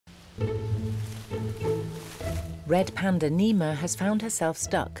Red panda Nima has found herself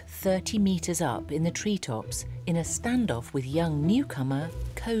stuck 30 metres up in the treetops in a standoff with young newcomer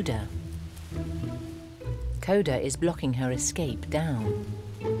Coda. Coda is blocking her escape down.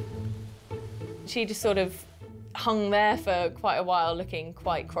 She just sort of hung there for quite a while, looking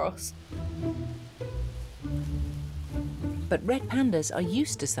quite cross. But red pandas are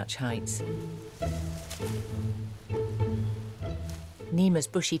used to such heights. Nima's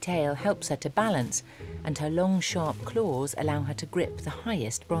bushy tail helps her to balance, and her long, sharp claws allow her to grip the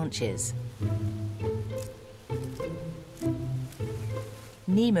highest branches.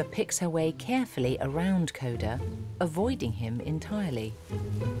 Nima picks her way carefully around Coda, avoiding him entirely.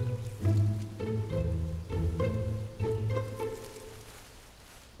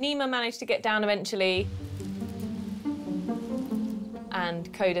 Nima managed to get down eventually,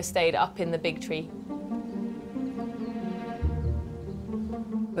 and Coda stayed up in the big tree.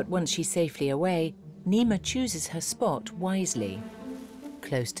 But once she's safely away, Nima chooses her spot wisely,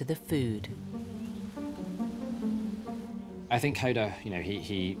 close to the food. I think Coda, you know,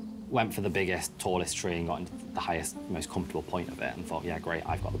 he went for the biggest, tallest tree and got into the highest, most comfortable point of it and thought, yeah, great,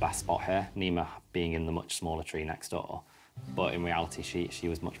 I've got the best spot here. Nima being in the much smaller tree next door. But in reality, she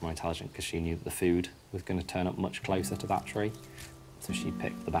was much more intelligent because she knew that the food was going to turn up much closer to that tree. So she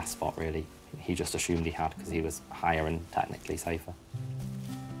picked the best spot, really. He just assumed he had because he was higher and technically safer.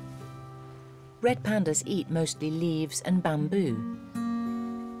 Red pandas eat mostly leaves and bamboo,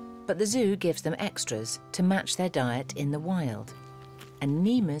 but the zoo gives them extras to match their diet in the wild, and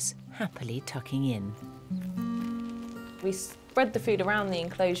Nima's happily tucking in. We spread the food around the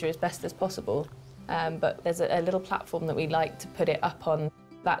enclosure as best as possible, but there's a little platform that we like to put it up on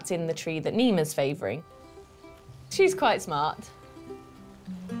that's in the tree that Nima's favouring. She's quite smart.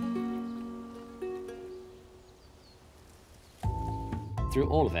 Through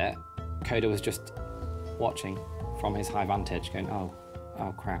all of it, Coda was just watching from his high vantage, going, oh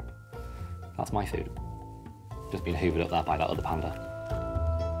crap, that's my food. Just being hoovered up there by that other panda.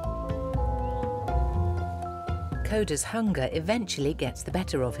 Coda's hunger eventually gets the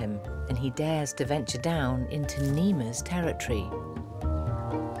better of him, and he dares to venture down into Nima's territory.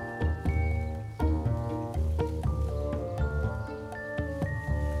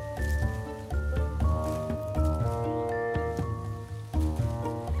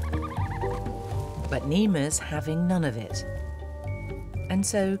 But Nima's having none of it. And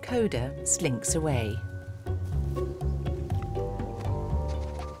so Coda slinks away.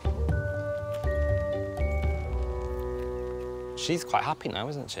 She's quite happy now,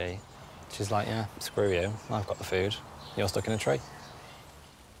 isn't she? She's like, yeah, screw you, I've got the food. You're stuck in a tree.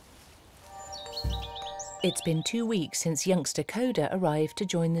 It's been 2 weeks since youngster Coda arrived to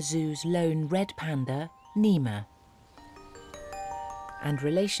join the zoo's lone red panda, Nima. And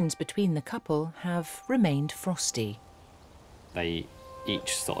relations between the couple have remained frosty. They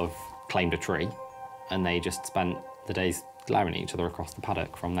each sort of claimed a tree, and they just spent the days glaring at each other across the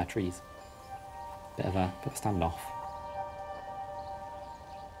paddock from their trees. Bit of a standoff.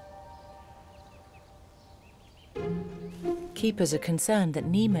 Keepers are concerned that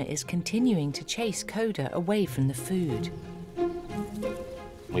Nima is continuing to chase Coda away from the food.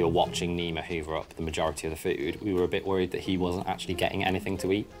 We were watching Nima hoover up the majority of the food. We were a bit worried that he wasn't actually getting anything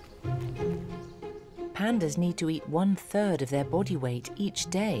to eat. Pandas need to eat 1/3 of their body weight each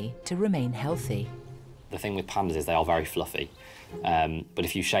day to remain healthy. The thing with pandas is they are very fluffy. But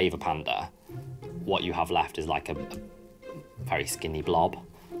if you shave a panda, what you have left is like a very skinny blob.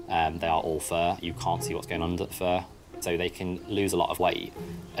 They are all fur. You can't see what's going under the fur. So they can lose a lot of weight,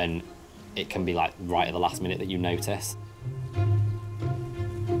 and it can be like right at the last minute that you notice.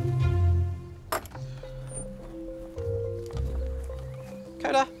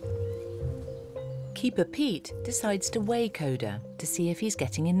 Coda. Keeper Pete decides to weigh Coda to see if he's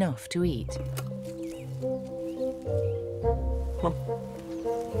getting enough to eat. Come on.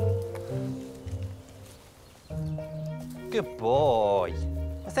 Good boy.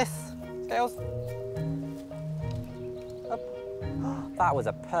 What's this? Scales? Up. That was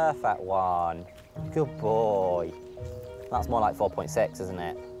a perfect one. Good boy. That's more like 4.6, isn't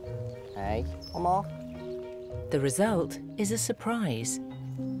it? Hey, one more. The result is a surprise.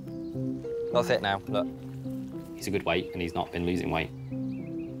 That's it now, look. He's a good weight, and he's not been losing weight.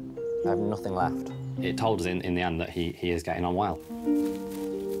 I have nothing left. It told us in the end that he is getting on well.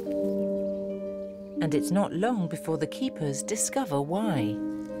 And it's not long before the keepers discover why.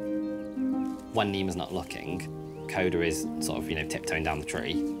 When Nima's not looking, Coda is sort of, tiptoeing down the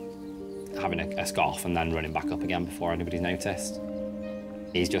tree, having a scoff and then running back up again before anybody's noticed.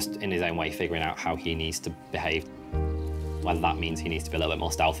 He's just, in his own way, figuring out how he needs to behave. whether that means he needs to be a little bit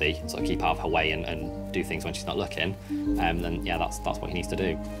more stealthy, sort of keep out of her way and do things when she's not looking, then yeah, that's what he needs to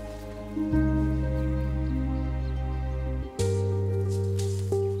do.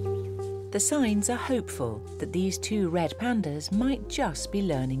 The signs are hopeful that these two red pandas might just be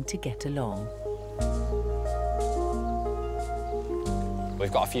learning to get along.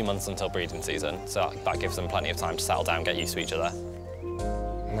 We've got a few months until breeding season, so that gives them plenty of time to settle down, get used to each other.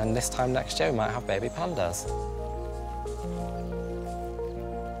 And then this time next year, we might have baby pandas.